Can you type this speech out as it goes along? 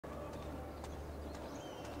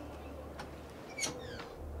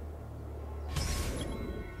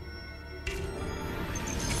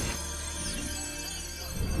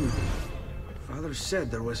Father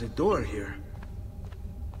said there was a door here.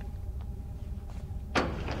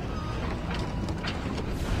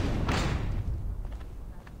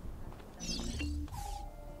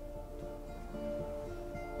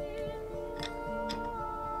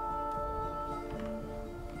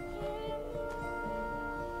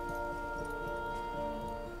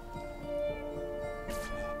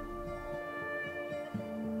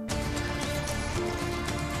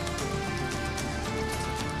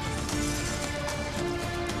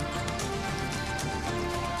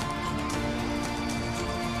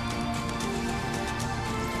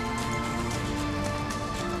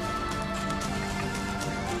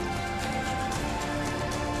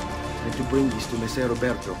 To bring this to Messer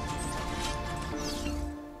Roberto.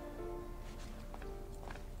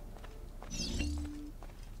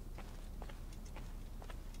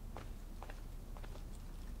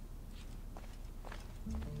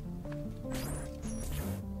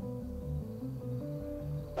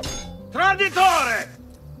 Traditore!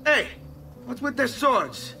 Hey, what's with the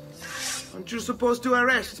swords? Aren't you supposed to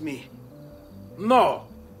arrest me? No.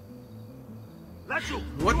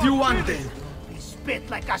 What do you want then? Spit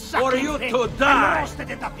like a For you pig to die! and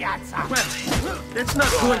roasted in the piazza! Well, that's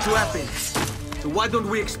not going to happen. So why don't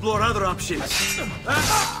we explore other options?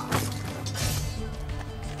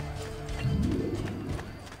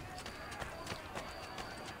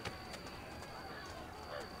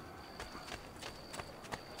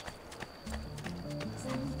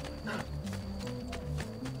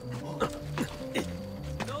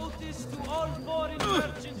 Notice to all foreign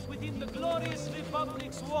merchants within the glorious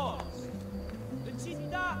Republic's walls. The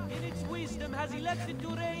Città, in its wisdom, has elected to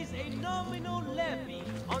raise a nominal levy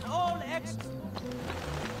on all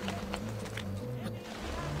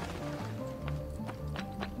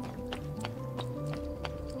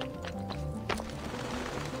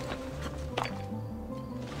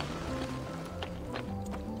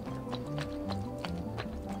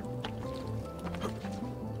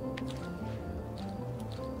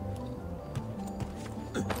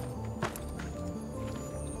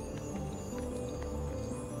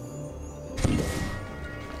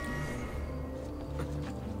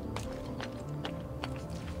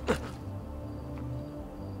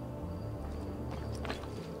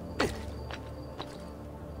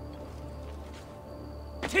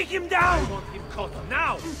Take him down! I want him caught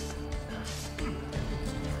now!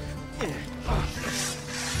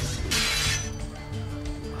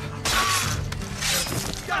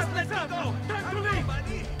 Just let him go! Time to leave!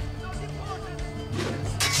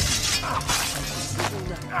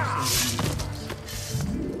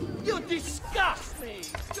 You disgust me!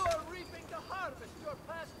 You're reaping the harvest your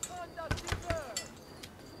past conduct deserved!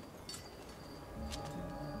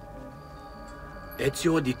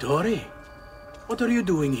 Ezio Auditore? What are you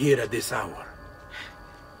doing here at this hour?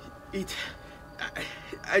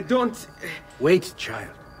 I don't... Wait,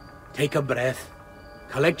 child. Take a breath.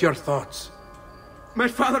 Collect your thoughts. My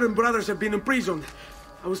father and brothers have been imprisoned.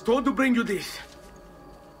 I was told to bring you this.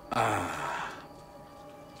 I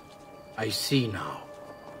see now.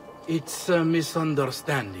 It's a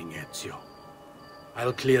misunderstanding, Ezio.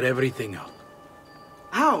 I'll clear everything up.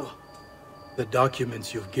 How? The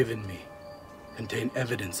documents you've given me contain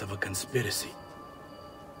evidence of a conspiracy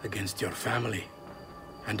against your family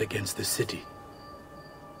and against the city.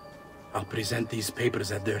 I'll present these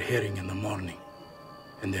papers at their hearing in the morning,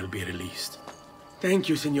 and they'll be released. Thank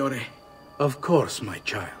you, Signore. Of course, my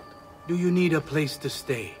child. Do you need a place to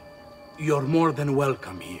stay? You're more than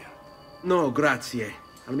welcome here. No, grazie.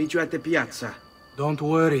 I'll meet you at the piazza. Don't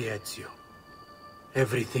worry, Ezio.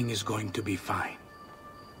 Everything is going to be fine.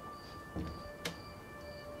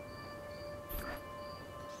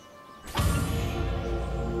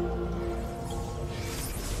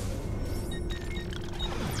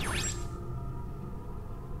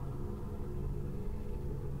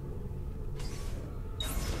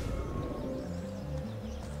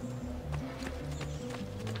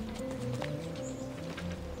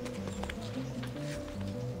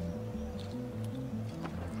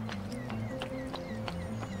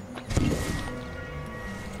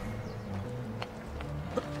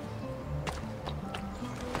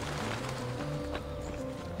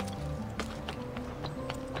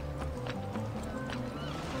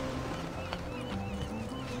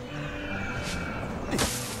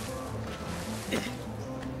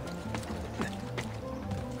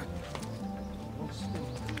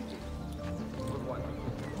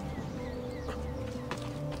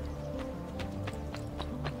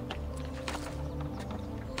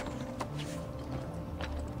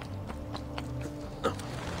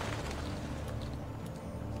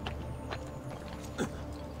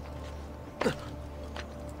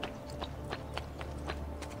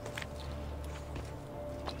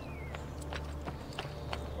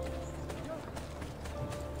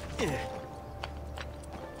 Attenzione!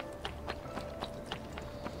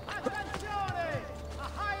 A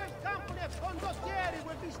hired company of condottieri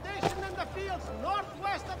will be stationed in the fields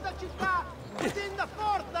northwest of the città within the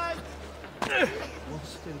fortnight.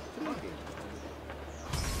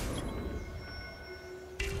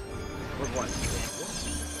 What?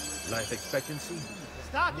 Life expectancy?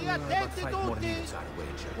 Stati attenti tutti!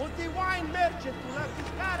 Tutti wine merchant will have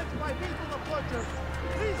discouraged by people of butchers.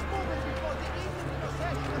 Please move it before the evening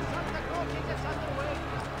procession of Santa Croce gets underway.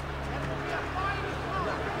 There will be a fine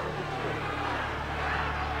crowd.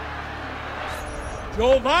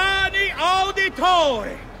 Giovanni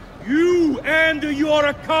Auditore! You and your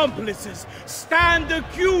accomplices stand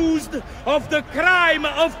accused of the crime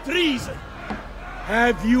of treason.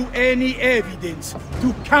 Have you any evidence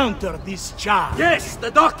to counter this charge? Yes,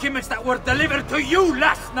 the documents that were delivered to you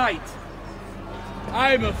last night!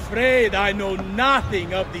 I'm afraid I know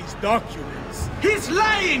nothing of these documents. He's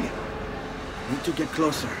lying! Need to get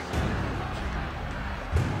closer.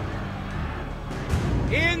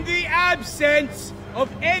 In the absence of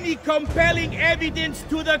any compelling evidence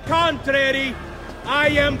to the contrary, I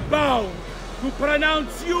am bound to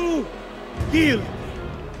pronounce you guilty.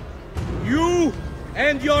 You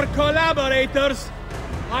and your collaborators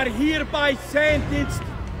are hereby sentenced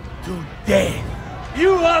to death.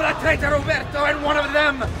 You are the traitor, Roberto, and one of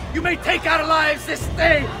them! You may take our lives this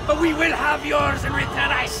day, but we will have yours in return,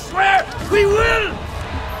 I swear! We will!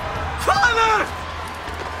 Father!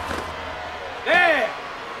 There!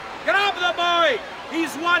 Grab the boy!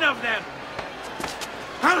 He's one of them!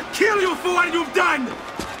 I'll kill you for what you've done!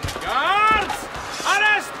 Guards!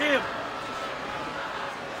 Arrest him!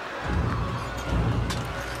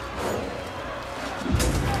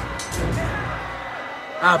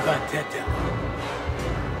 Abatete.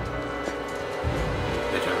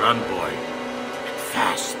 Better run, boy. And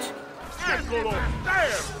fast. Eccolo!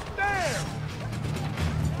 There! There!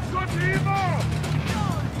 Cattivo!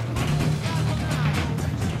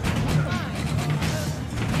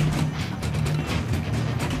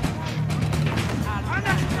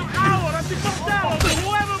 Ahora ti portavo!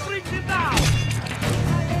 Whoever brings him down!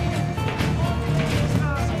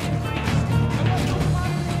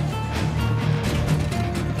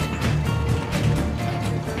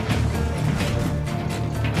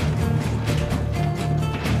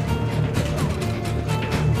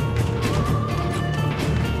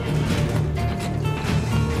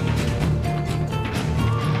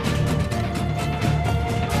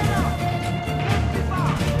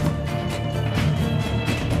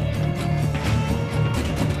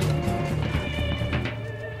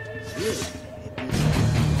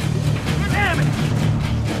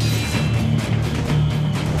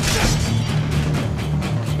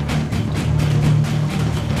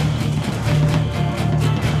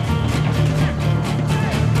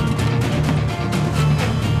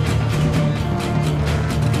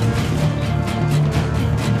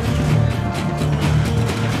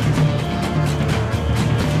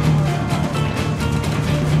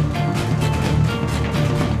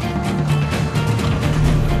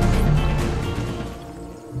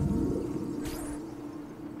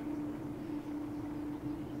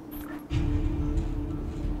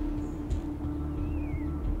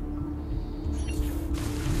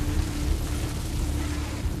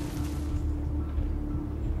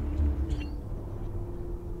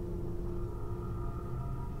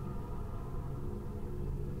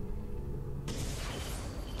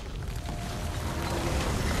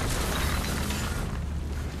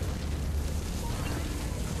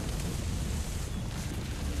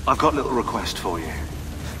 I've got a little request for you.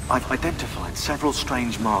 I've identified several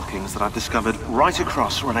strange markings that I've discovered right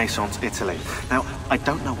across Renaissance Italy. Now, I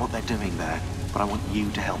don't know what they're doing there, but I want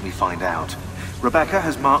you to help me find out. Rebecca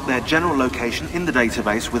has marked their general location in the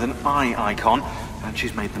database with an eye icon, and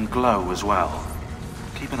she's made them glow as well.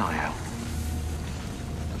 Keep an eye out.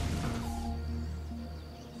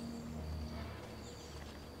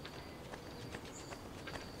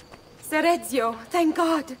 Sir Ezio, thank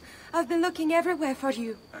God. I've been looking everywhere for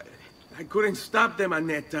you. I couldn't stop them,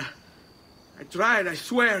 Annetta. I tried, I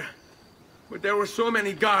swear. But there were so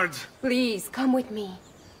many guards. Please, come with me.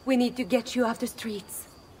 We need to get you off the streets.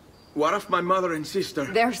 What of my mother and sister?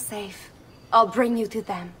 They're safe. I'll bring you to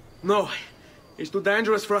them. No. It's too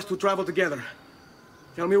dangerous for us to travel together.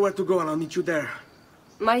 Tell me where to go and I'll meet you there.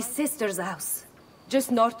 My sister's house. Just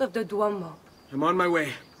north of the Duomo. I'm on my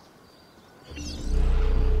way.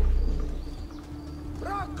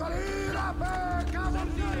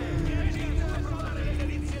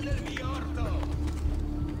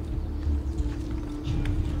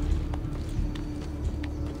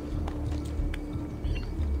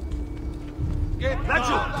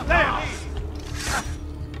 Laggiù! Leo!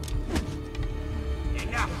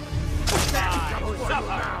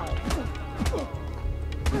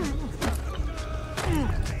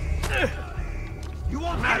 You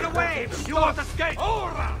won't get away! You won't escape!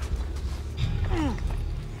 Ora!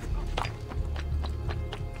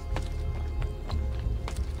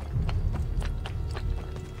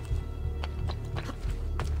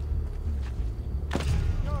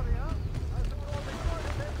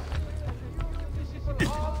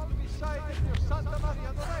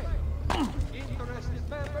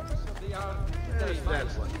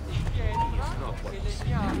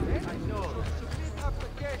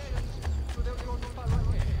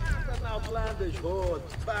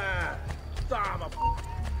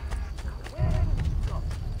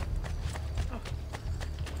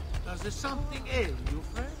 Does there something ail you,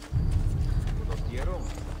 friend? Piero,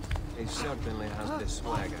 he certainly has the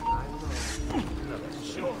swagger. I know.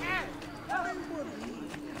 Sure.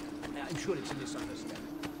 I'm sure it's a misunderstanding.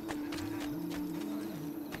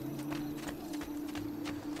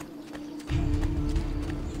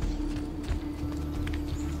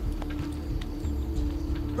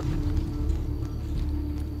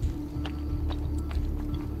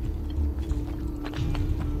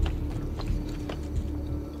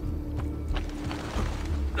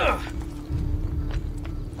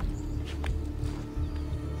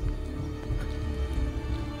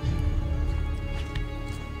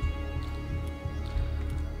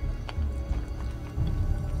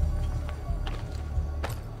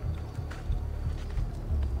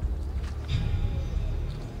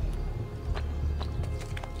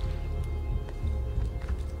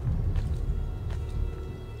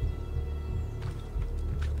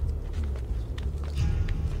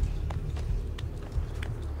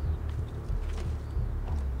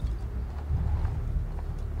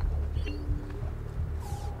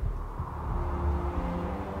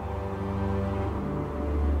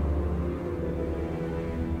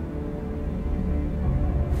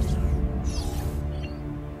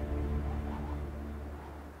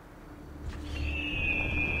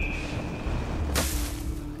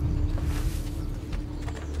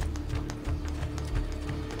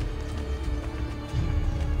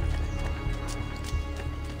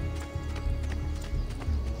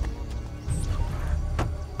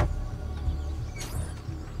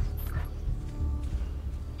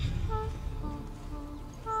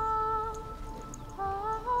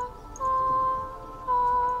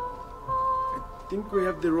 I think we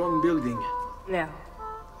have the wrong building. No.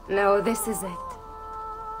 No, this is it.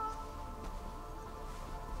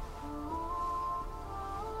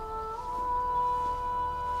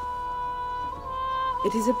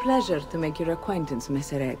 It is a pleasure to make your acquaintance,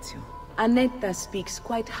 Messer Ezio. Annetta speaks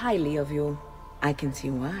quite highly of you. I can see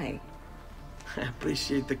why. I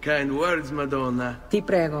appreciate the kind words, Madonna. Ti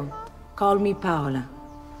prego. Call me Paola.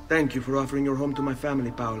 Thank you for offering your home to my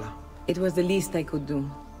family, Paola. It was the least I could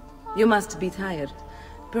do. You must be tired.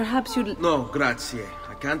 Perhaps you'd... No, grazie.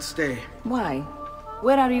 I can't stay. Why?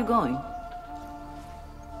 Where are you going?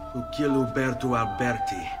 To kill Uberto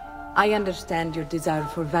Alberti. I understand your desire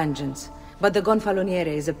for vengeance, but the Gonfaloniere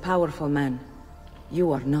is a powerful man.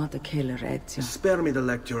 You are not a killer, Ezio. Spare me the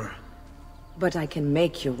lecture. But I can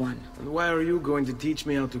make you one. And why are you going to teach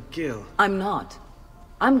me how to kill? I'm not.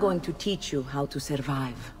 I'm going to teach you how to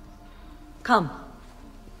survive. Come.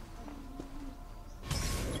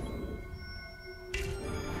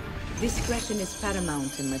 Discretion is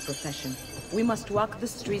paramount in my profession. We must walk the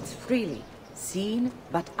streets freely, seen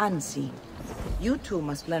but unseen. You too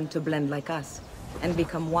must learn to blend like us, and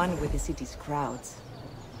become one with the city's crowds.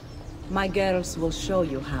 My girls will show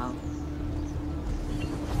you how.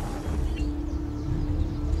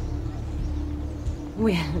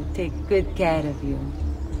 We'll take good care of you.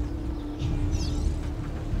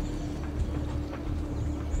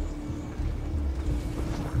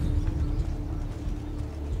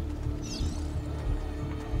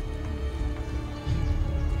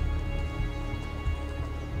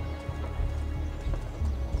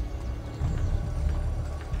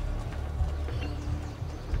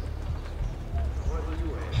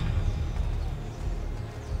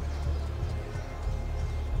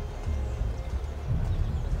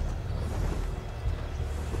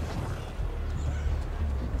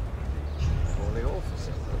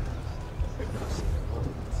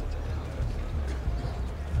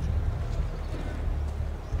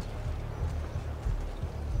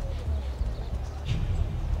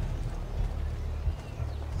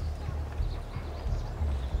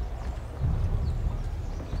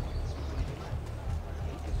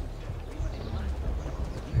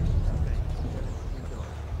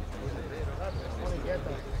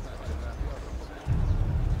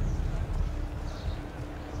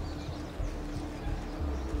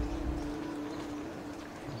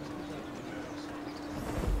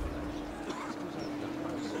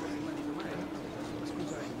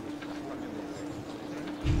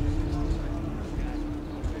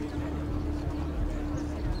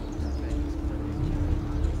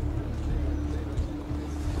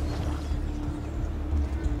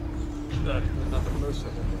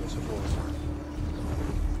 Jerusalem, I suppose.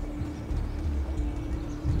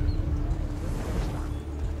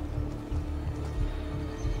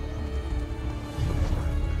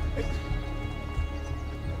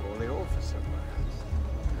 Holy officer, perhaps.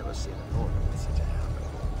 Never seen an order with such a helmet.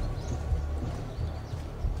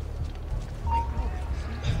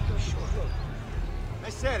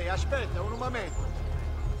 Messere, aspetta un momento.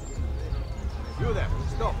 You there,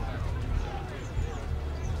 stop.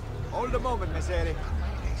 Hold a moment, Messere.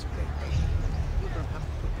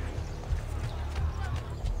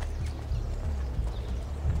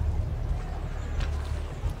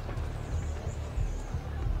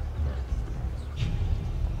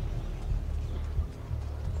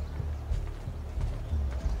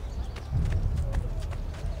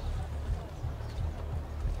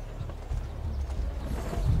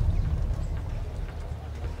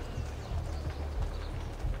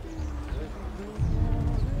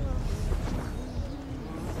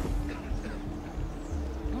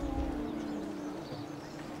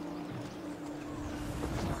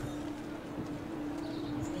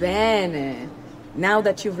 Bene. Now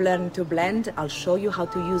that you've learned to blend, I'll show you how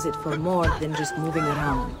to use it for more than just moving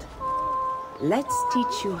around. Let's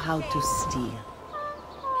teach you how to steal.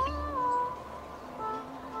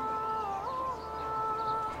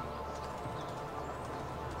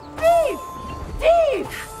 Thief!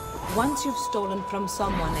 Thief! Once you've stolen from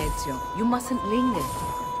someone, Ezio, you mustn't linger.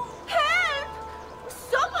 Help!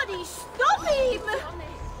 Somebody stop him!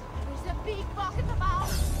 There's a big pocket about.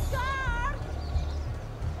 Guard!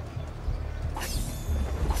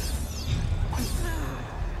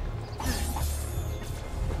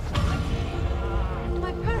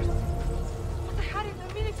 My purse! I had it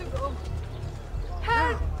a minute ago.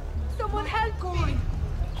 Help! Someone help me!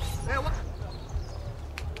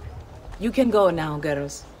 You can go now,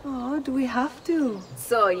 girls. Oh, do we have to?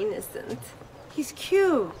 So innocent. He's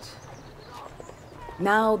cute.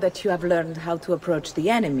 Now that you have learned how to approach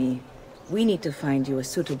the enemy, we need to find you a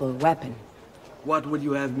suitable weapon. What would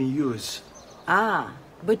you have me use? Ah,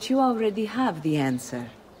 but you already have the answer.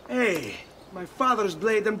 Hey, my father's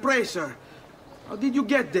blade and bracer. How did you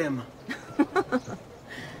get them?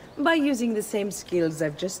 By using the same skills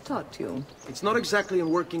I've just taught you. It's not exactly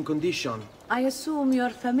in working condition. I assume you're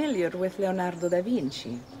familiar with Leonardo da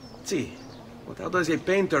Vinci. See, but how does a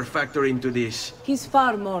painter factor into this? He's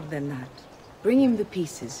far more than that. Bring him the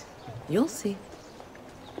pieces. You'll see.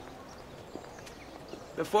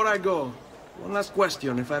 Before I go, one last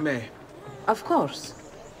question, if I may. Of course.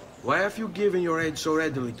 Why have you given your aid so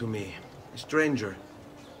readily to me, a stranger?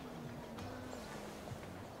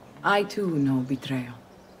 I too know betrayal.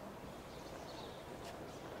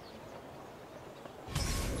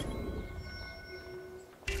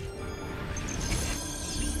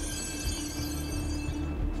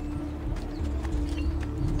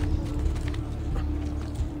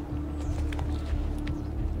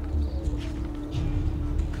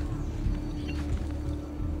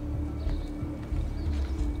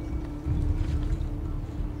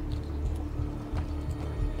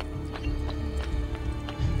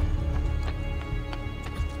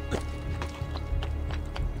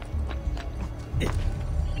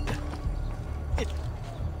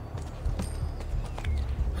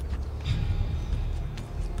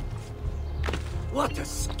 What a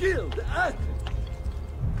skilled athlete!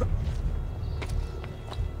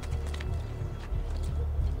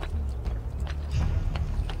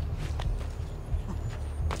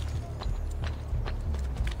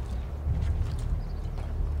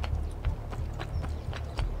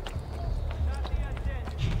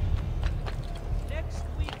 Next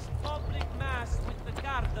week's public mass with the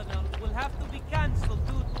cardinal will have to be cancelled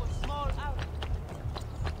due to a small outage.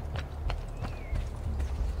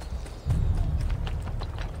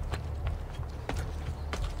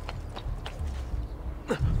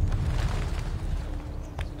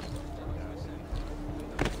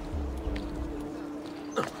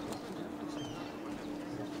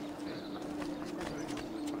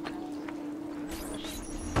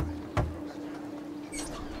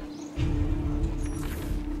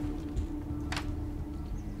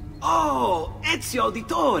 Oh, Ezio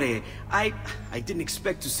Auditore! I didn't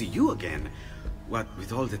expect to see you again. What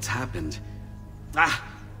with all that's happened. Ah,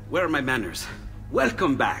 where are my manners?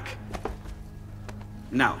 Welcome back.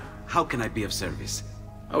 Now, how can I be of service?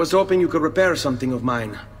 I was hoping you could repair something of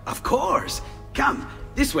mine. Of course! Come,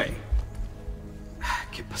 this way!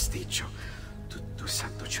 Che pasticcio. Tutto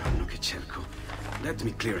santo giorno che cerco. Let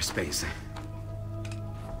me clear a space.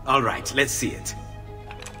 All right, let's see it.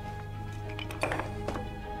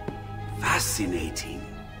 Fascinating.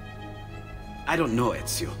 I don't know,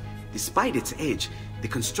 Ezio. Despite its age, the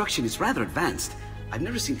construction is rather advanced. I've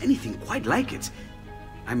never seen anything quite like it.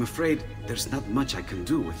 I'm afraid there's not much I can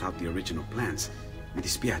do without the original plans. Mi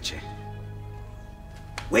dispiace.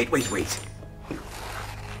 Wait.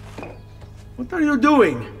 What are you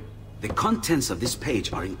doing? The contents of this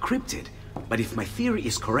page are encrypted, but if my theory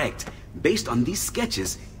is correct, based on these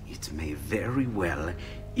sketches, it may very well...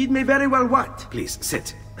 It may very well what? Please,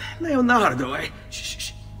 sit. Leonardo,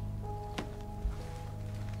 Shh.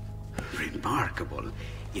 Remarkable.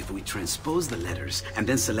 If we transpose the letters and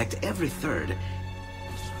then select every third...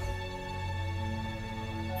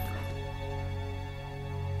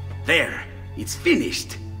 There! It's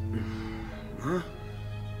finished! Huh?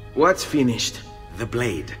 What's finished? The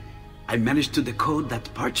blade. I managed to decode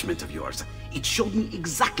that parchment of yours. It showed me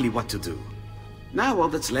exactly what to do. Now all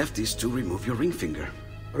that's left is to remove your ring finger.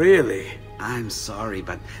 Really? I'm sorry,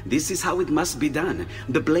 but this is how it must be done.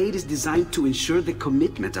 The blade is designed to ensure the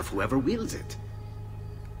commitment of whoever wields it.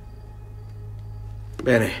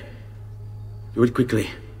 Bene. Do it quickly.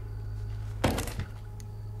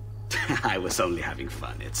 I was only having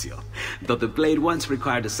fun, Ezio. Though the blade once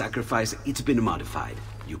required a sacrifice, it's been modified.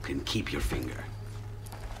 You can keep your finger.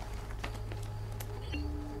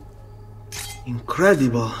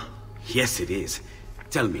 Incredible. Yes, it is.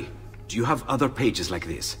 Tell me, do you have other pages like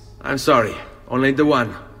this? I'm sorry, only the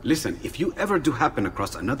one. Listen, if you ever do happen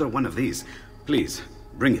across another one of these, please,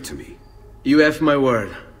 bring it to me. You have my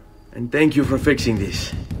word. And thank you for fixing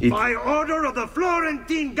this. By order of the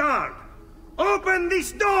Florentine Guard, open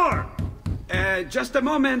this door! Just a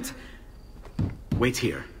moment. Wait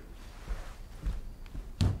here.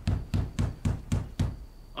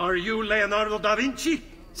 Are you Leonardo da Vinci?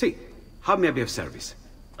 Si. How may I be of service?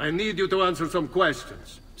 I need you to answer some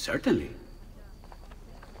questions. Certainly.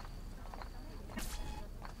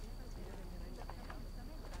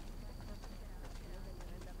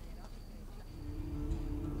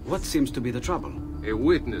 What seems to be the trouble? A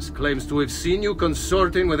witness claims to have seen you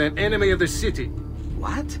consorting with an enemy of the city.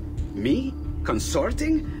 What? Me?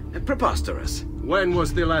 Consorting? Preposterous. When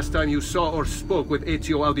was the last time you saw or spoke with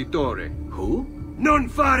Ezio Auditore? Who? Non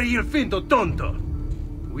fare il finto tonto!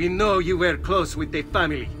 We know you were close with the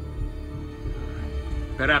family.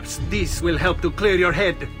 Perhaps this will help to clear your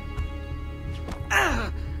head.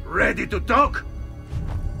 Ready to talk?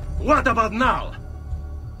 What about now?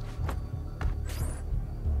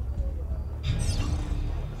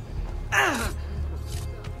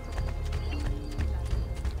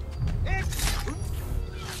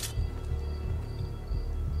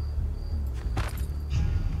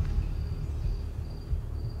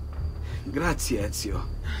 Grazie, Ezio.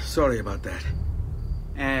 Sorry about that.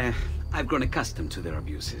 I've grown accustomed to their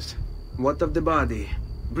abuses. What of the body?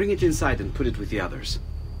 Bring it inside and put it with the others.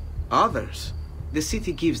 Others? The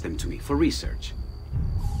city gives them to me for research.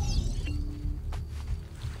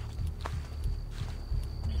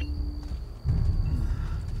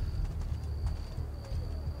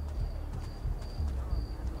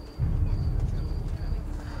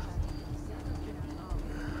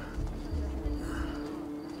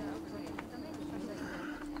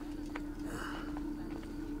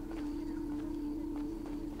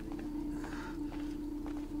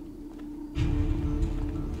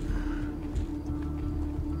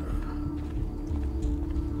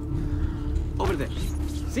 Over there.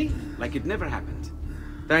 See? Like it never happened.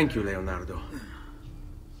 Thank you, Leonardo.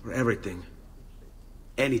 For everything.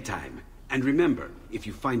 Anytime. And remember, if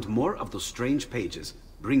you find more of those strange pages,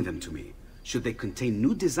 bring them to me. Should they contain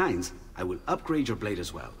new designs, I will upgrade your blade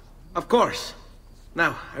as well. Of course.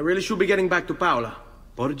 Now, I really should be getting back to Paola.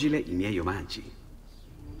 Porgile I miei omaggi.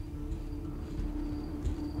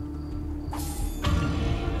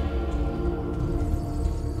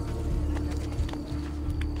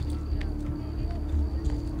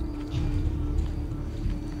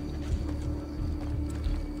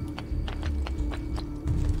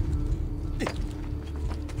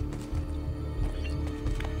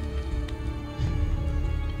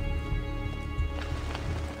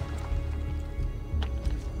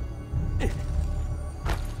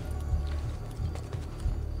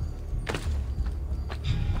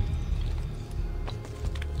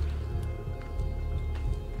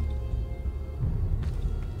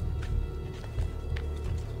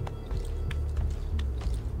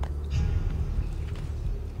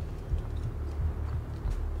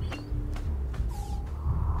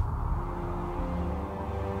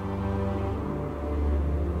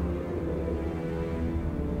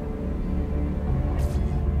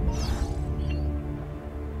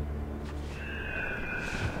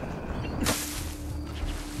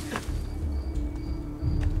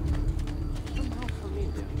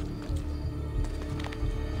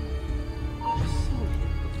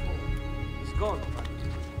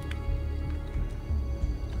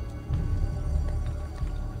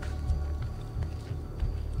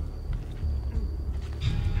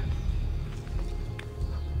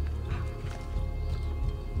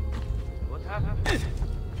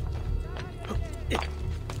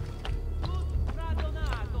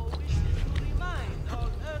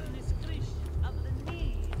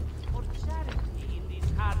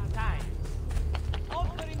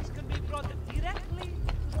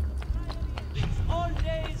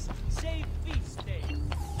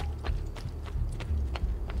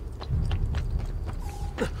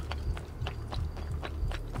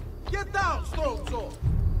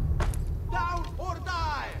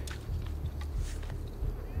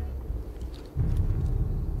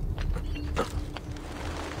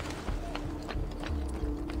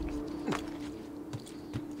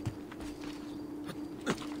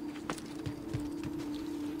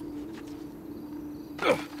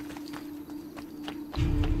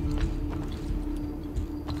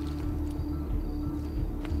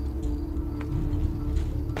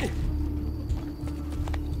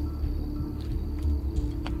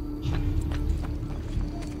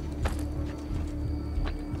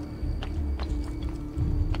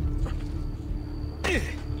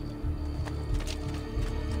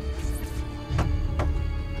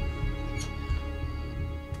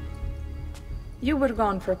 You were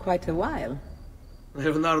gone for quite a while.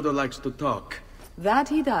 Leonardo likes to talk. That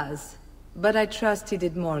he does. But I trust he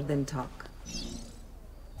did more than talk.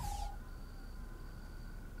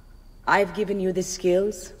 I've given you the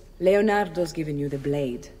skills. Leonardo's given you the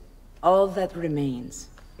blade. All that remains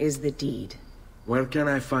is the deed. Where can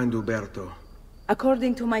I find Uberto?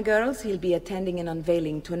 According to my girls, he'll be attending an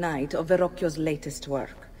unveiling tonight of Verrocchio's latest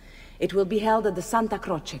work. It will be held at the Santa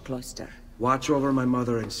Croce cloister. Watch over my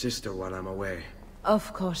mother and sister while I'm away.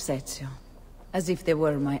 Of course, Ezio. As if they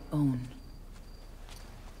were my own.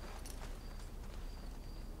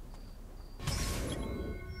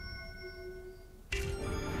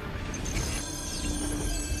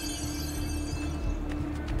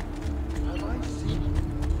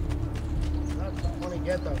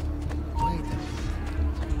 Get up. Wait.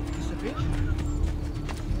 Is a fish?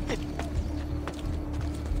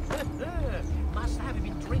 Must have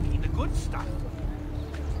been drinking the good stuff.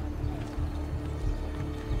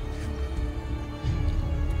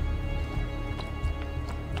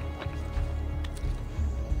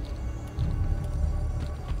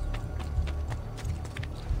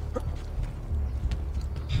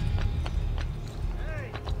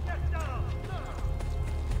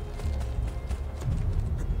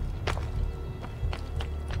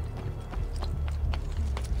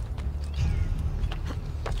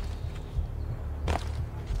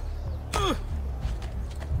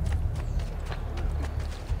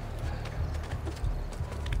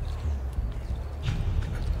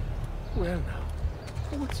 Where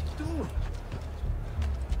now? What's he doing?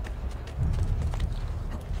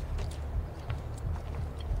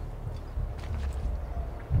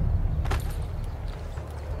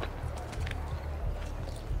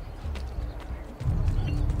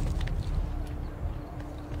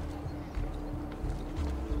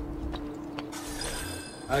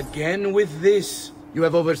 Again with this? You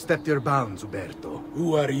have overstepped your bounds, Uberto.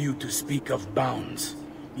 Who are you to speak of bounds?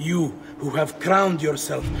 You, who have crowned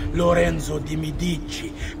yourself Lorenzo di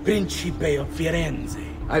Medici, Principe of Firenze.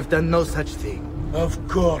 I've done no such thing. Of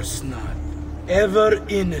course not. Ever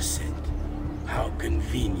innocent. How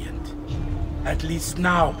convenient. At least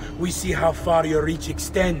now, we see how far your reach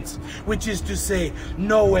extends, which is to say,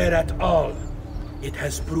 nowhere at all. It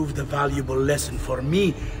has proved a valuable lesson for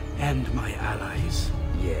me and my allies.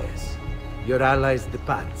 Yes. Your allies, the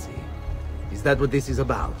Pazzi. Is that what this is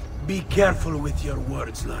about? Be careful with your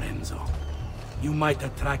words, Lorenzo. You might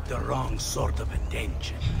attract the wrong sort of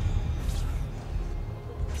attention.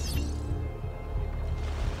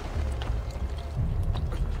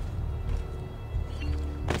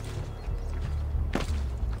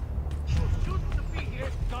 You shouldn't be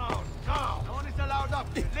here. Down, down. No one is allowed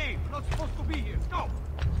up. Leave. You're not supposed to be here. Go.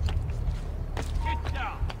 Sit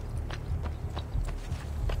down.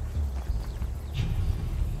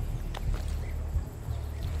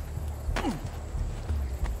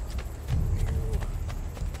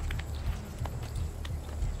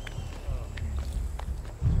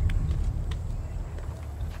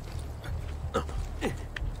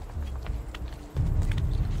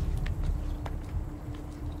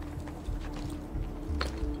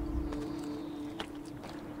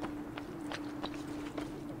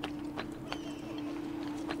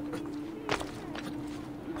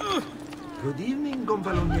 Good evening,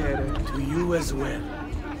 Gonfaloniere. To you as well.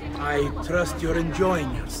 I trust you're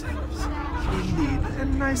enjoying yourselves. Indeed, a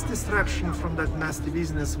nice distraction from that nasty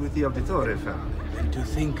business with the Auditore family. And to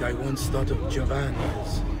think I once thought of Giovanni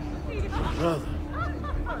as a brother.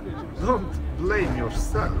 Don't blame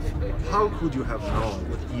yourself. How could you have known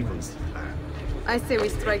what evils he planned? I say we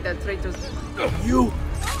strike that traitor's... You!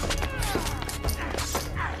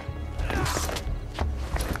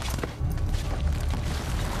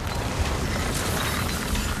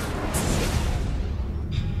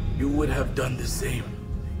 You would have done the same.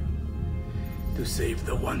 To save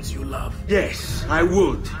the ones you love. Yes, I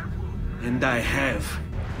would. And I have.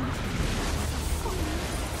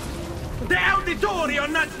 The Auditori are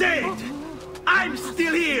not dead! I'm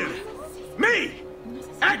still here! Me!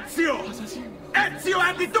 Ezio! Ezio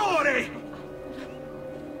Auditore!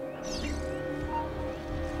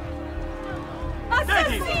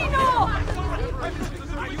 Assassino!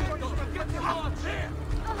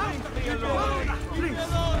 Leave me alone. Please,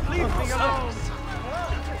 leave me alone.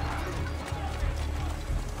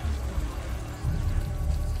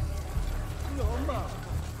 No, ma.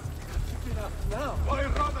 Keep it up now.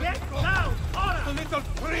 Get down! A little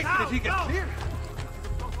prick. Did he get clear?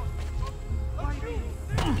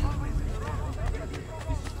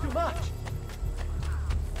 This is too much.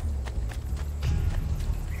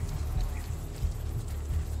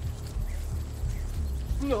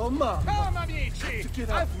 No, Mom. Come, amici! Get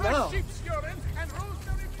A up fresh now. sheep's urine and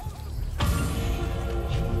rosemary powder.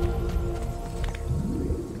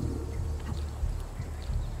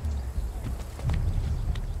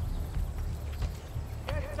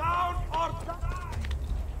 Get down or die!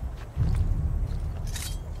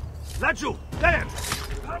 Laggiù, there!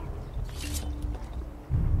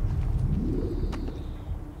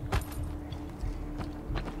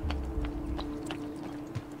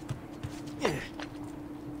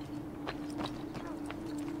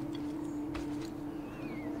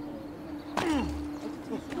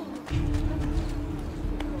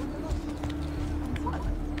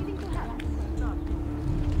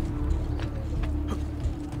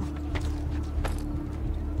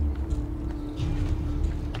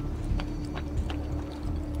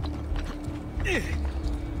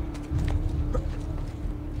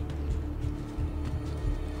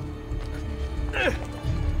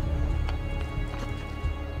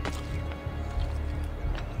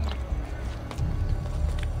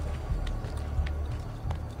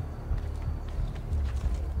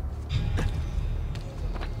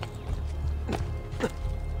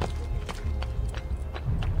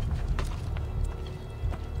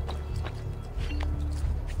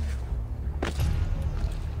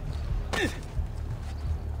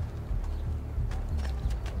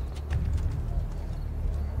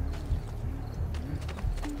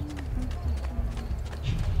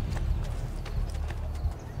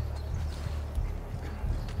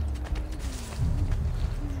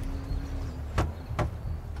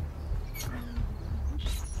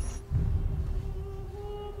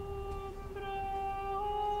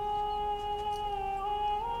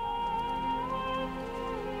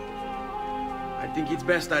 I think it's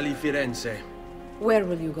best I leave Firenze. Where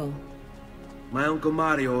will you go? My uncle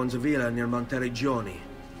Mario owns a villa near Monteregioni.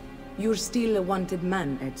 You're still a wanted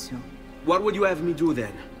man, Ezio. What would you have me do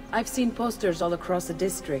then? I've seen posters all across the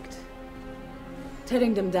district.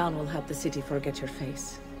 Tearing them down will help the city forget your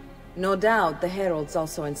face. No doubt the heralds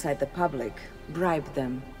also incite the public. Bribe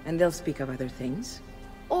them, and they'll speak of other things.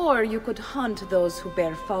 Or you could hunt those who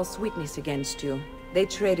bear false witness against you. They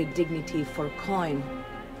traded dignity for coin.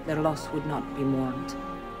 Their loss would not be mourned.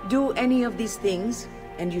 Do any of these things,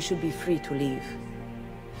 and you should be free to leave.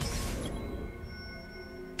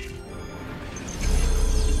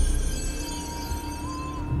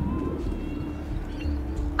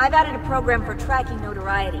 I've added a program for tracking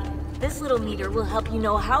notoriety. This little meter will help you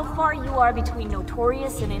know how far you are between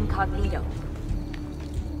notorious and incognito.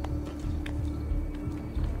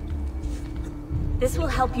 This will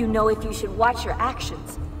help you know if you should watch your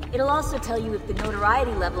actions. It'll also tell you if the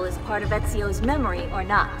notoriety level is part of Ezio's memory or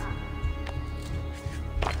not.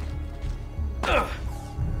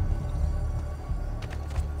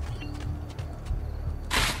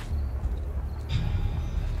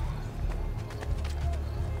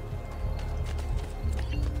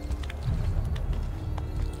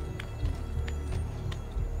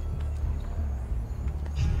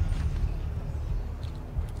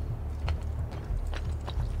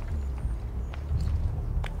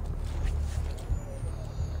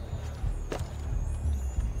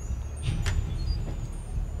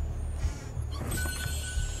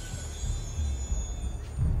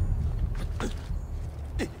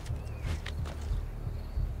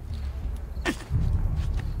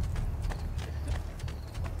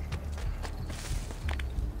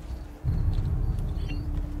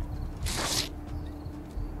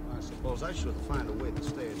 I should find a way to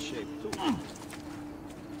stay in shape, too.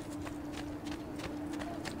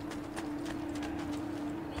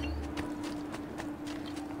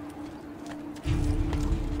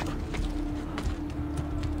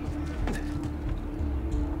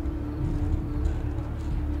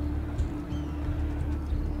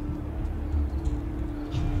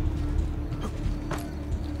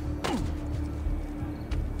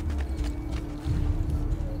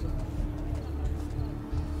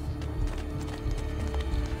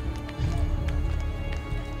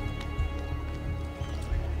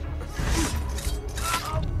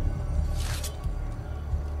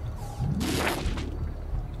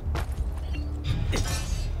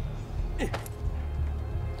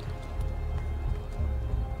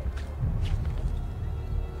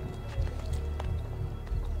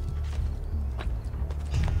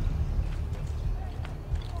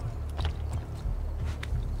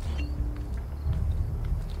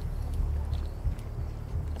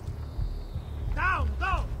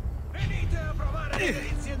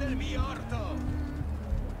 del mio orto!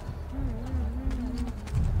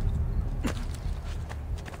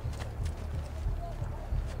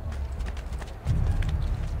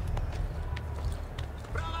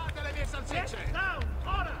 Provate le mie salsicce! Get down!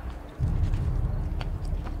 Ora!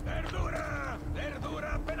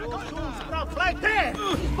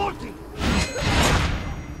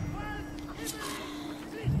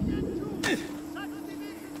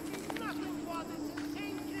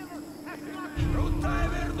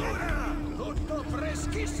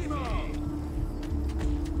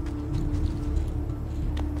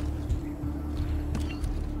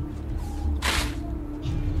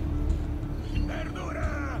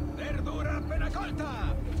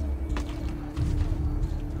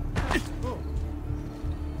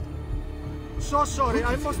 So sorry,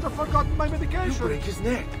 I must have forgotten my medication. You break his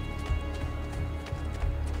neck.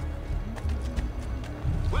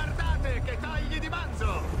 Guardate che tagli di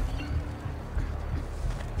manzo!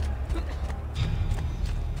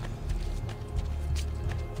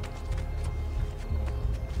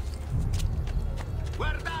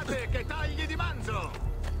 Guardate che tagli di manzo!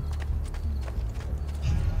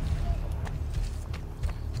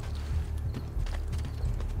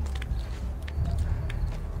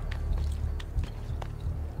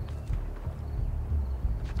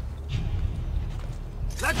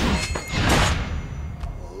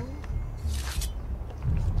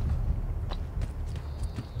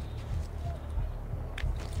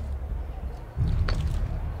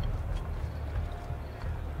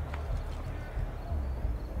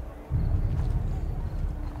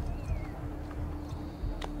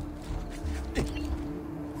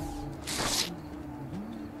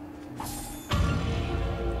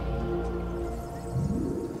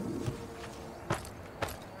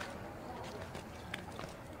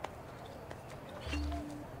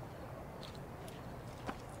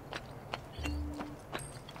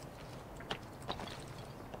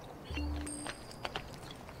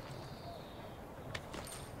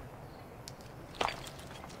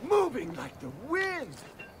 Moving like the wind!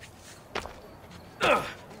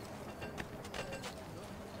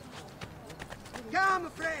 Come,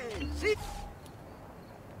 friend, sit!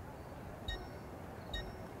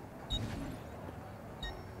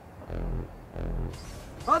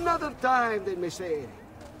 Another time, they may say.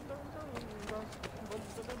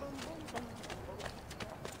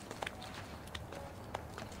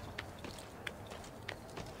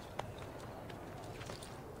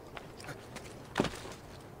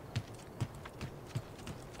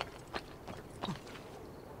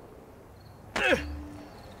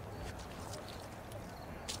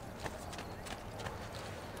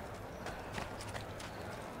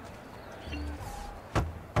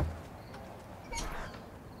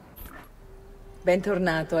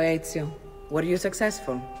 Bentornato, Ezio. Were you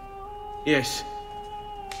successful? Yes.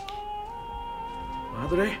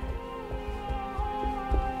 Madre?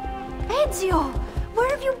 Ezio! Where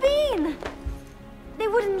have you been? They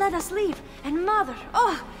wouldn't let us leave. And Mother,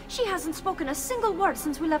 oh, she hasn't spoken a single word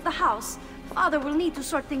since we left the house. Father will need to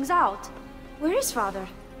sort things out. Where is Father?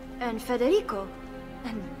 And Federico?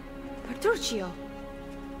 And Petruccio?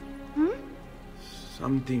 Hmm?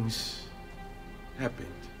 Something's happened.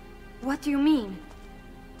 What do you mean?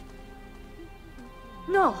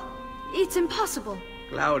 No, it's impossible.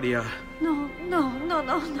 Claudia. No.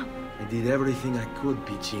 I did everything I could,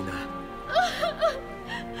 Piccina.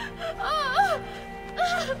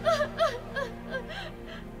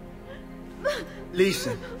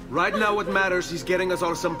 Listen, right now what matters is getting us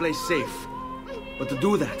all someplace safe. But to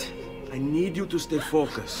do that, I need you to stay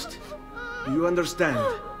focused. Do you understand?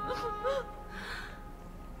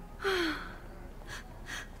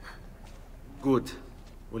 Good.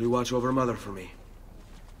 Will you watch over Mother for me?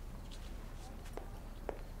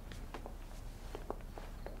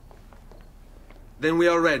 Then we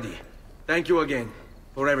are ready. Thank you again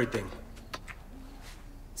for everything.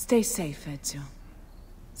 Stay safe, Ezio.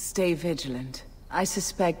 Stay vigilant. I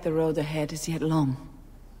suspect the road ahead is yet long.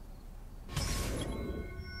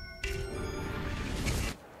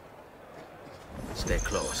 Stay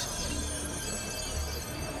close.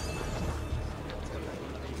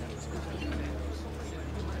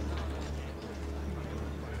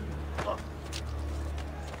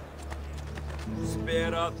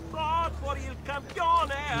 Spare a thought for Il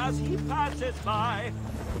Campione as he passes by.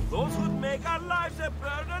 Those who'd make our lives a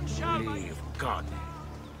burden shall leave God.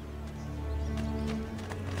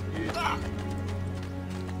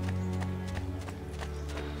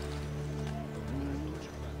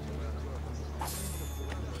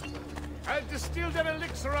 I've distilled an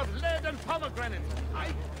elixir of lead and pomegranate. I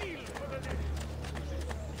feel for the...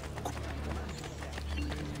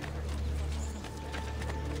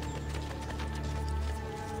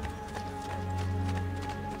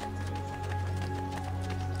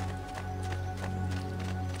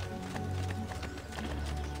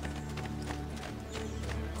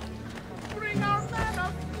 Bring our man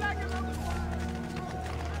up, flag of the...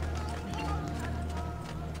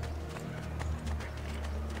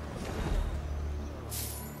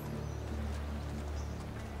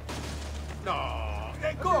 No,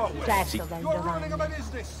 go away. Certo, bel You're ruining Giovanni. my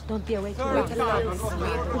business. Don't be away too Third long. time I'm not Sweet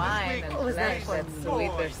going wine to and speak. flesh and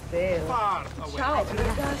sweeter still. Far away. Ciao,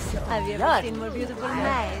 ragazzo. Have you ever seen more beautiful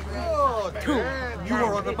maids? Good. You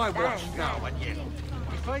are under my watch now, and yet,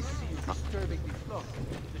 if I see you Disturbing the flock,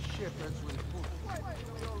 the shepherds will push.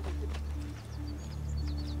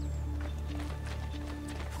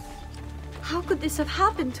 How could this have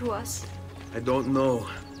happened to us? I don't know.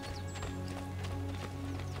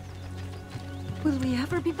 Will we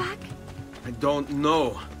ever be back? I don't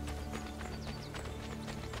know.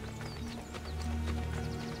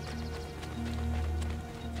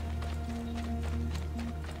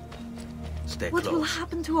 Stay What close. will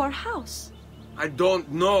happen to our house? I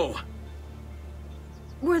don't know.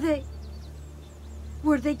 Were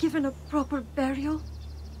they given a proper burial?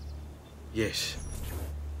 Yes,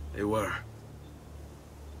 they were.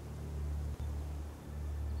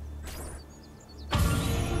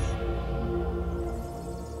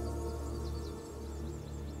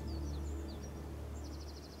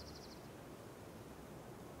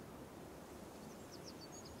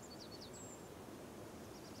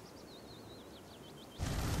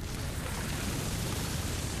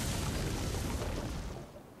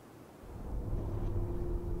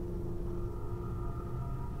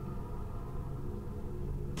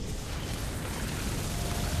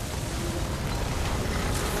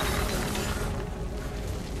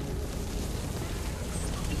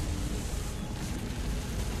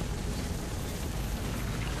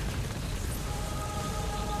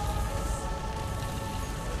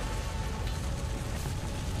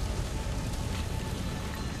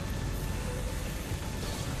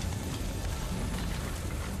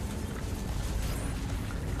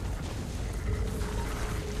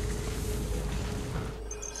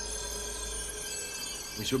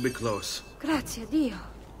 We should be close. Grazie a Dio.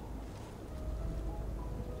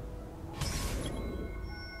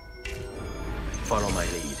 Follow my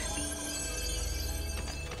lead.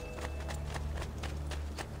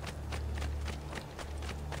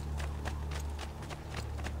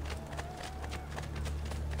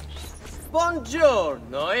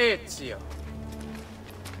 Buongiorno, Ezio.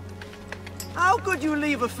 How could you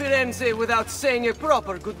leave Firenze without saying a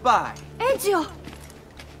proper goodbye? Ezio!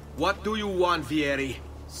 What do you want, Vieri?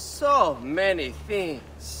 So many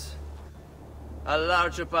things. A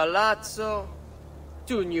larger palazzo,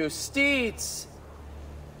 2 new steeds,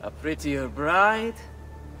 a prettier bride.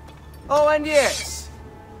 Oh, and yes,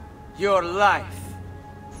 your life.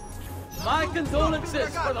 My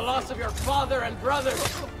condolences for the loss of your father and brothers.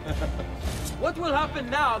 What will happen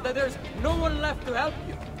now that there's no one left to help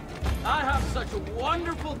you? I have such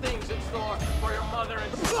wonderful things in store for your mother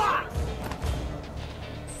and son.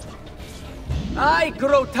 I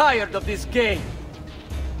grow tired of this game.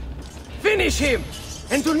 Finish him,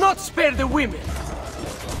 and do not spare the women.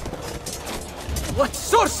 What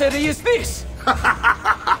sorcery is this?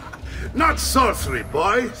 Not sorcery,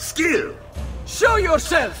 boy. Skill. Show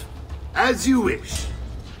yourself. As you wish.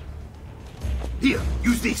 Here,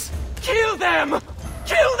 use this. Kill them!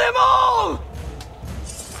 Kill them all!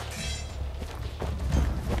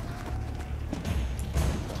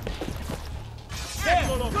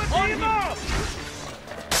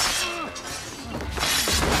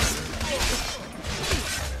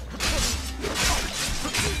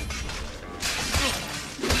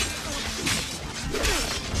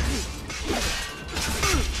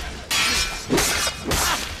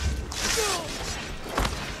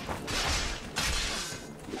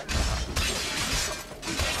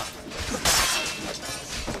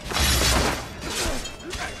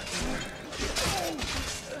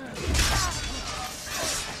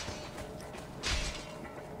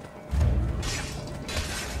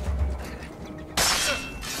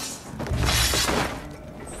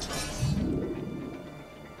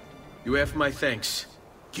 You have my thanks.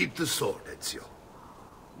 Keep the sword, Ezio.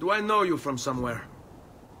 Do I know you from somewhere?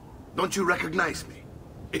 Don't you recognize me?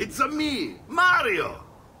 It's me, Mario!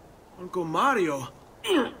 Uncle Mario?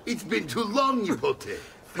 It's been too long, Nipote.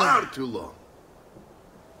 Far too long.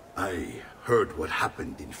 I heard what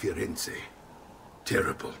happened in Firenze.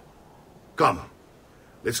 Terrible. Come,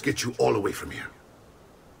 let's get you all away from here.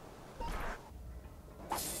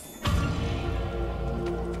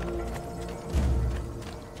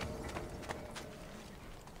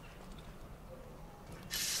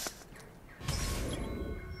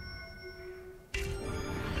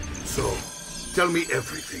 So, tell me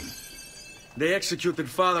everything. They executed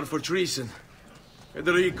father for treason.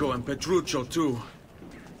 Federico and Petruccio too.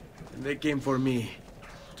 And they came for me.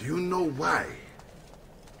 Do you know why?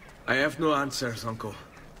 I have no answers, Uncle.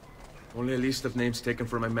 Only a list of names taken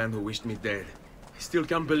from a man who wished me dead. I still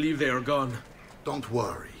can't believe they are gone. Don't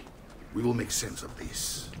worry. We will make sense of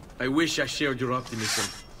this. I wish I shared your optimism.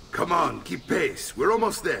 Come on, keep pace. We're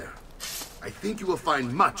almost there. I think you will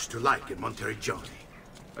find much to like in Monteriggioni.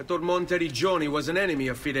 I thought Monteriggioni was an enemy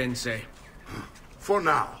of Firenze. For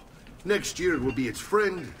now. Next year it will be its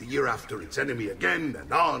friend, the year after its enemy again,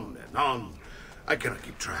 and on and on. I cannot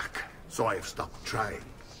keep track, so I have stopped trying.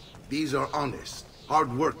 These are honest,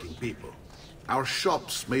 hard-working people. Our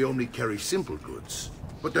shops may only carry simple goods,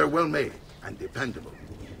 but they're well-made and dependable.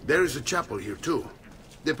 There is a chapel here, too.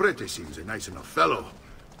 The prete seems a nice enough fellow,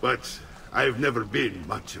 but I've never been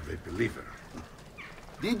much of a believer.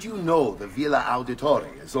 Did you know the Villa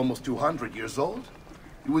Auditore is almost 200 years old?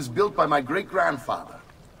 It was built by my great-grandfather,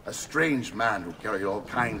 a strange man who carried all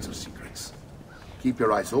kinds of secrets. Keep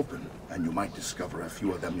your eyes open, and you might discover a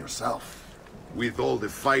few of them yourself. With all the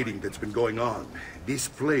fighting that's been going on, this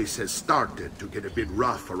place has started to get a bit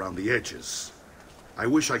rough around the edges. I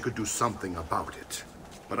wish I could do something about it,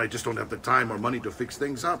 but I just don't have the time or money to fix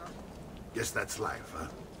things up. Guess that's life, huh?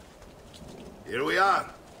 Here we are.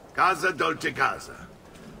 Casa Dolce Casa.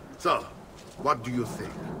 So, what do you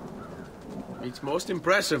think? It's most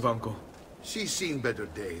impressive, Uncle. She's seen better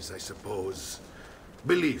days, I suppose.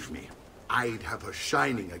 Believe me, I'd have her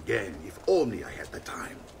shining again if only I had the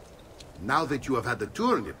time. Now that you have had the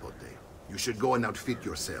tour, Nipote, you should go and outfit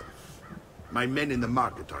yourself. My men in the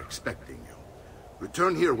market are expecting you.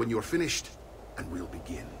 Return here when you're finished, and we'll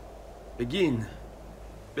begin. Begin?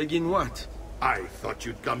 Begin what? I thought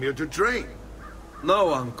you'd come here to train.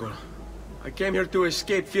 No, Uncle. I came here to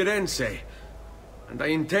escape Firenze, and I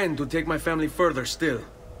intend to take my family further still.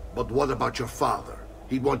 But what about your father?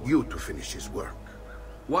 He'd want you to finish his work.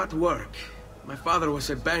 What work? My father was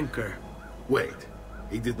a banker. Wait,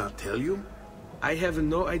 he did not tell you? I have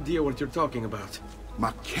no idea what you're talking about.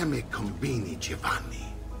 Ma che me combini,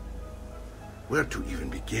 Giovanni? Where to even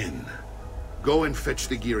begin? Go and fetch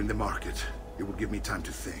the gear in the market. It will give me time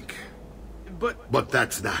to think. But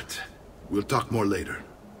that's that. We'll talk more later.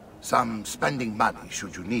 Some spending money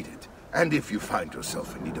should you need it. And if you find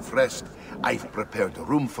yourself in need of rest, I've prepared a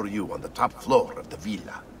room for you on the top floor of the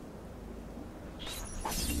villa.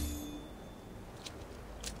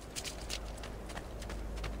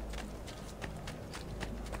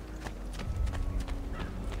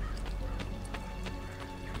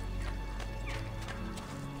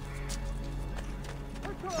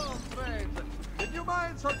 Come, friend. Did you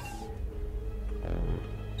mind some...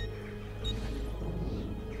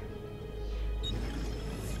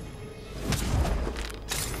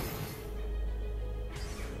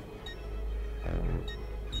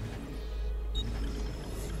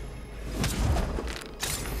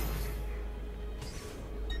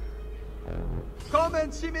 Come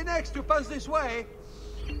and see me next to pass this way.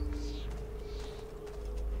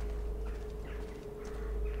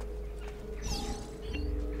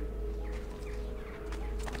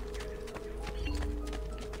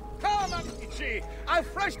 Come, amici! I've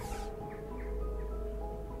fresh...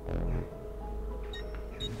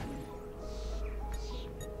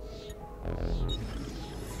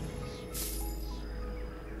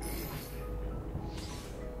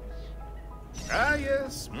 Ah,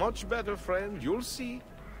 yes, much better, friend. You'll see.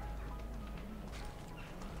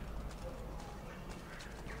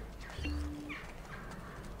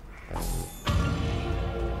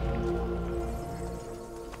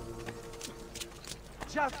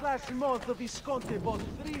 Just last month, the Visconti bought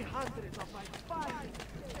 300 of my finest.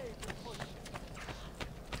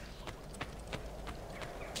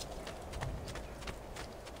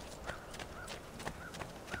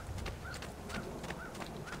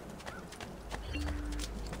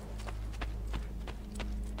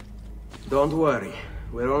 Don't worry.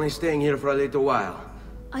 We're only staying here for a little while.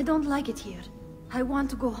 I don't like it here. I want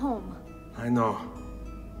to go home. I know.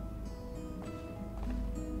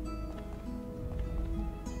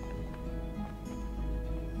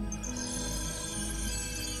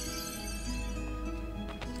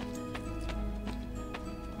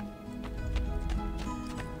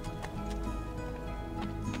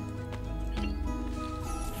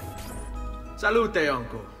 Salute,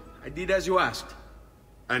 Uncle. I did as you asked.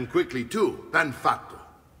 And quickly, too. Ben fatto.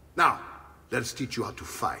 Now, let's teach you how to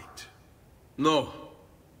fight. No.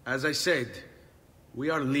 As I said, we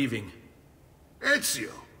are leaving. Ezio,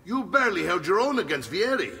 you barely held your own against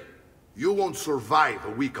Vieri. You won't survive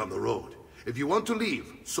a week on the road. If you want to leave,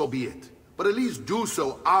 so be it. But at least do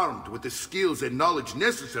so armed with the skills and knowledge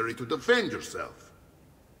necessary to defend yourself.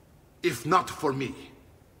 If not for me,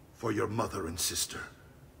 for your mother and sister.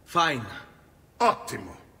 Fine.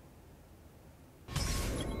 Ottimo.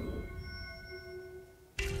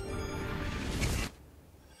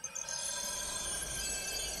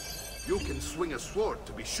 You can swing a sword,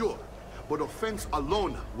 to be sure, but offense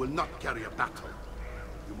alone will not carry a battle.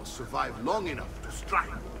 You must survive long enough to strike.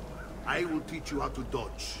 I will teach you how to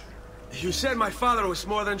dodge. You said my father was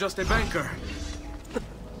more than just a banker.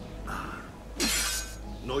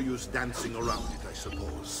 No use dancing around it, I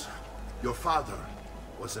suppose. Your father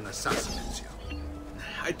was an assassin, Ezio.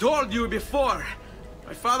 I told you before.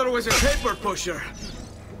 My father was a paper pusher.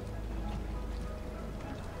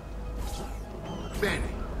 Bene,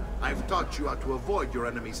 I've taught you how to avoid your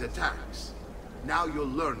enemy's attacks. Now you'll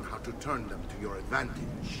learn how to turn them to your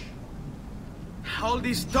advantage. All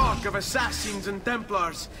this talk of assassins and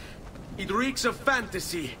Templars, it reeks of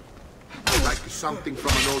fantasy. Like something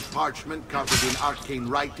from an old parchment covered in arcane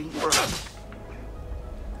writing, perhaps?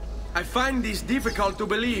 I find this difficult to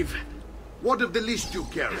believe. What of the list you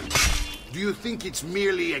carry? Do you think it's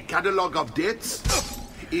merely a catalogue of debts?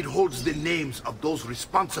 It holds the names of those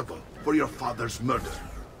responsible for your father's murder.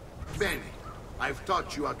 Bene, I've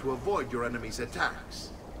taught you how to avoid your enemy's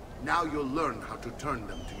attacks. Now you'll learn how to turn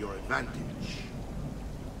them to your advantage.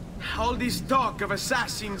 All this talk of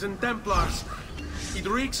assassins and Templars, it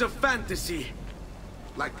reeks of fantasy.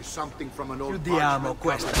 Like something from an old Chiudiamo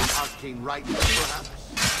parchment covered in arcane writing, perhaps?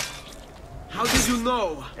 How did you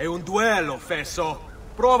know? È un duello, Fesso.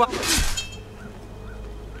 Prova.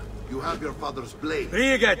 You have your father's blade.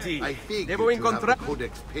 Brigati! I think Devo you have the incontrare...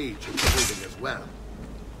 codex page in the building as well.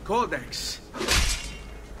 Codex?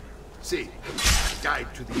 See, a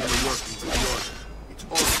guide to the inner workings of the order. Its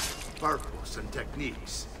origin, purpose, and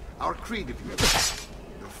techniques. Our creed, if you will.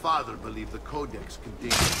 Your father believed the codex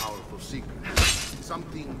contained a powerful secret.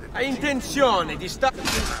 Something that... Hai intenzione di stare...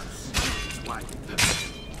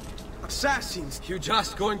 Assassins? You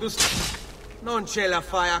just going to... Non ce la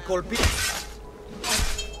fai a colpire...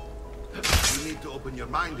 You need to open your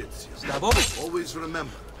mind, Ezio. Stavo... Always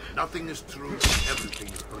remember, nothing is true, everything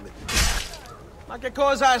is permitted. Ma che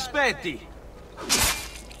cosa aspetti?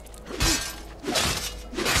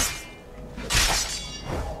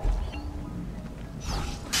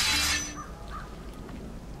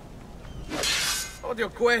 Odio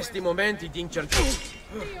questi momenti di incertezza.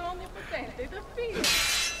 Dio onnipotente, the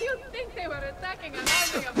Phoenix. You'd think they were attacking an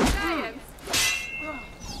army of giants.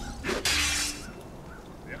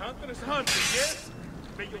 The hunter is hunting, yes?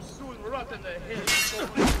 May you soon rot in the head before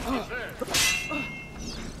you deserve.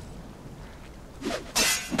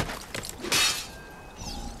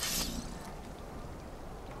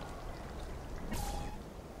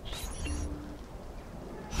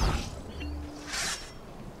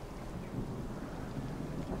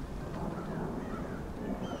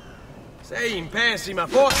 Sei in pessima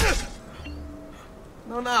forma.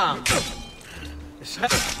 Non ha.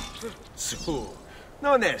 Su,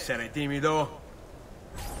 non essere timido.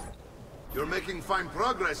 You're making fine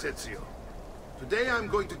progress, Ezio. Today I'm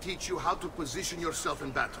going to teach you how to position yourself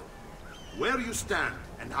in battle. Where you stand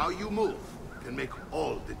and how you move can make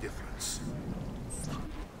all the difference.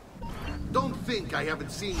 Don't think I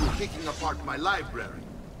haven't seen you picking apart my library.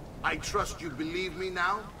 I trust you believe me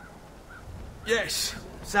now? Yes.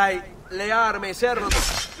 Sai, le armi servono...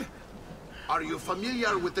 Are you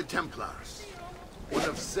familiar with the Templars? One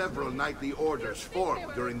of several knightly orders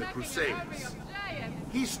formed during the Crusades.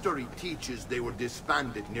 History teaches they were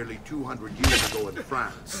disbanded nearly 200 years ago in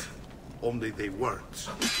France. Only they weren't.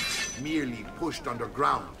 Merely pushed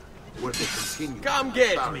underground, where they continued Come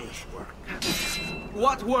get me! work.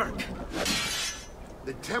 What work?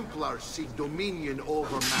 The Templars seek dominion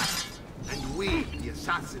over man, and we, the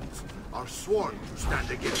assassins, are sworn to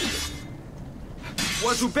stand against it.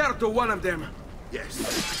 Was Uberto one of them?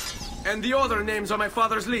 Yes. And the other names on my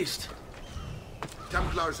father's list?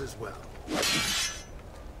 Templars as well.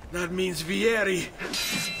 That means Vieri.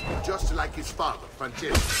 Just like his father,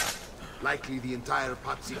 Francesco. Likely the entire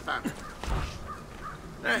Pazzi family.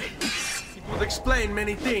 Hey, it would explain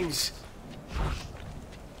many things.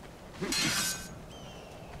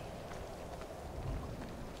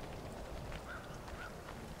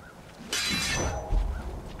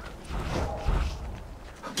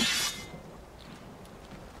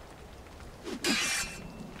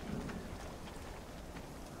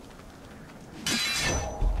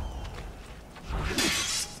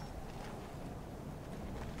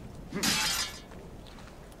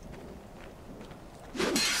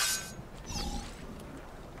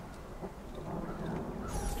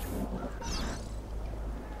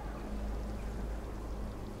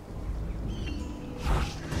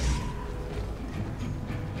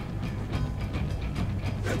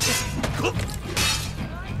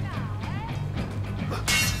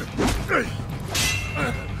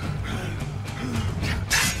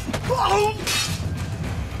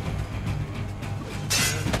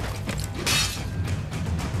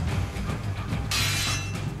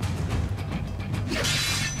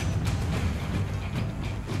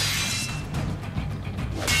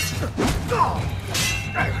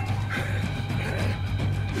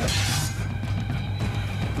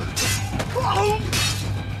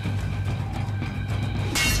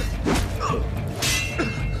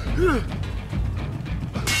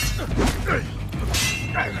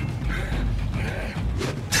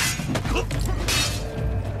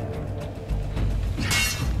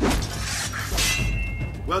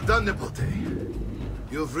 Well done, Nipote.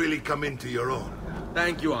 You've really come into your own.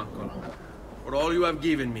 Thank you, Uncle, for all you have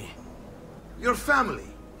given me. Your family.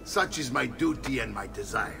 Such is my duty and my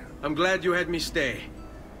desire. I'm glad you had me stay.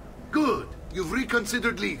 Good. You've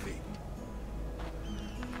reconsidered leaving.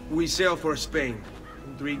 We sail for Spain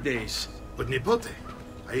in 3 days. But Nipote,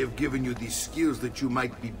 I have given you these skills that you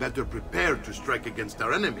might be better prepared to strike against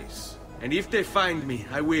our enemies. And if they find me,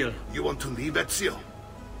 I will. You want to leave, Ezio?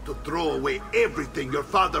 To throw away everything your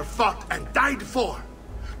father fought and died for?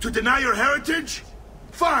 To deny your heritage?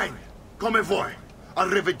 Fine. Come vuoi.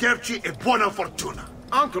 Arrivederci e buona fortuna.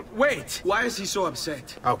 Uncle, wait! Why is he so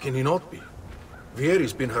upset? How can he not be?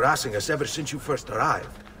 Vieri's been harassing us ever since you first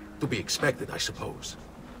arrived. To be expected, I suppose,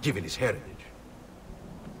 given his heritage.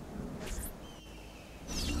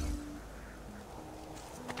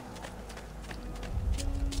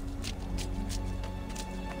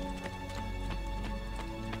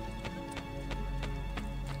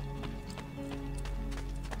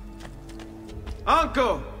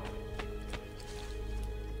 Uncle!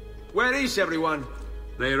 Where is everyone?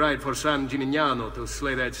 They ride for San Gimignano to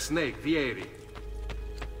slay that snake, Vieri.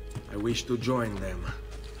 I wish to join them.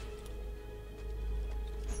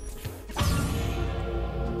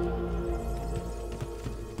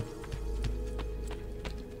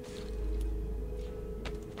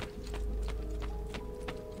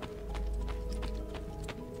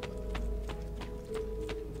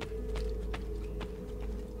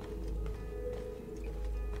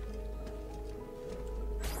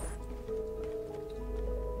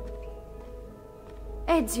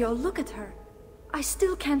 Ezio, look at her. I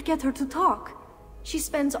still can't get her to talk. She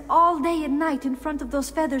spends all day and night in front of those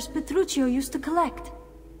feathers Petruchio used to collect.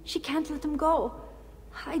 She can't let them go.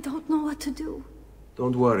 I don't know what to do.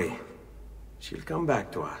 Don't worry. She'll come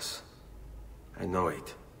back to us. I know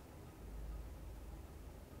it.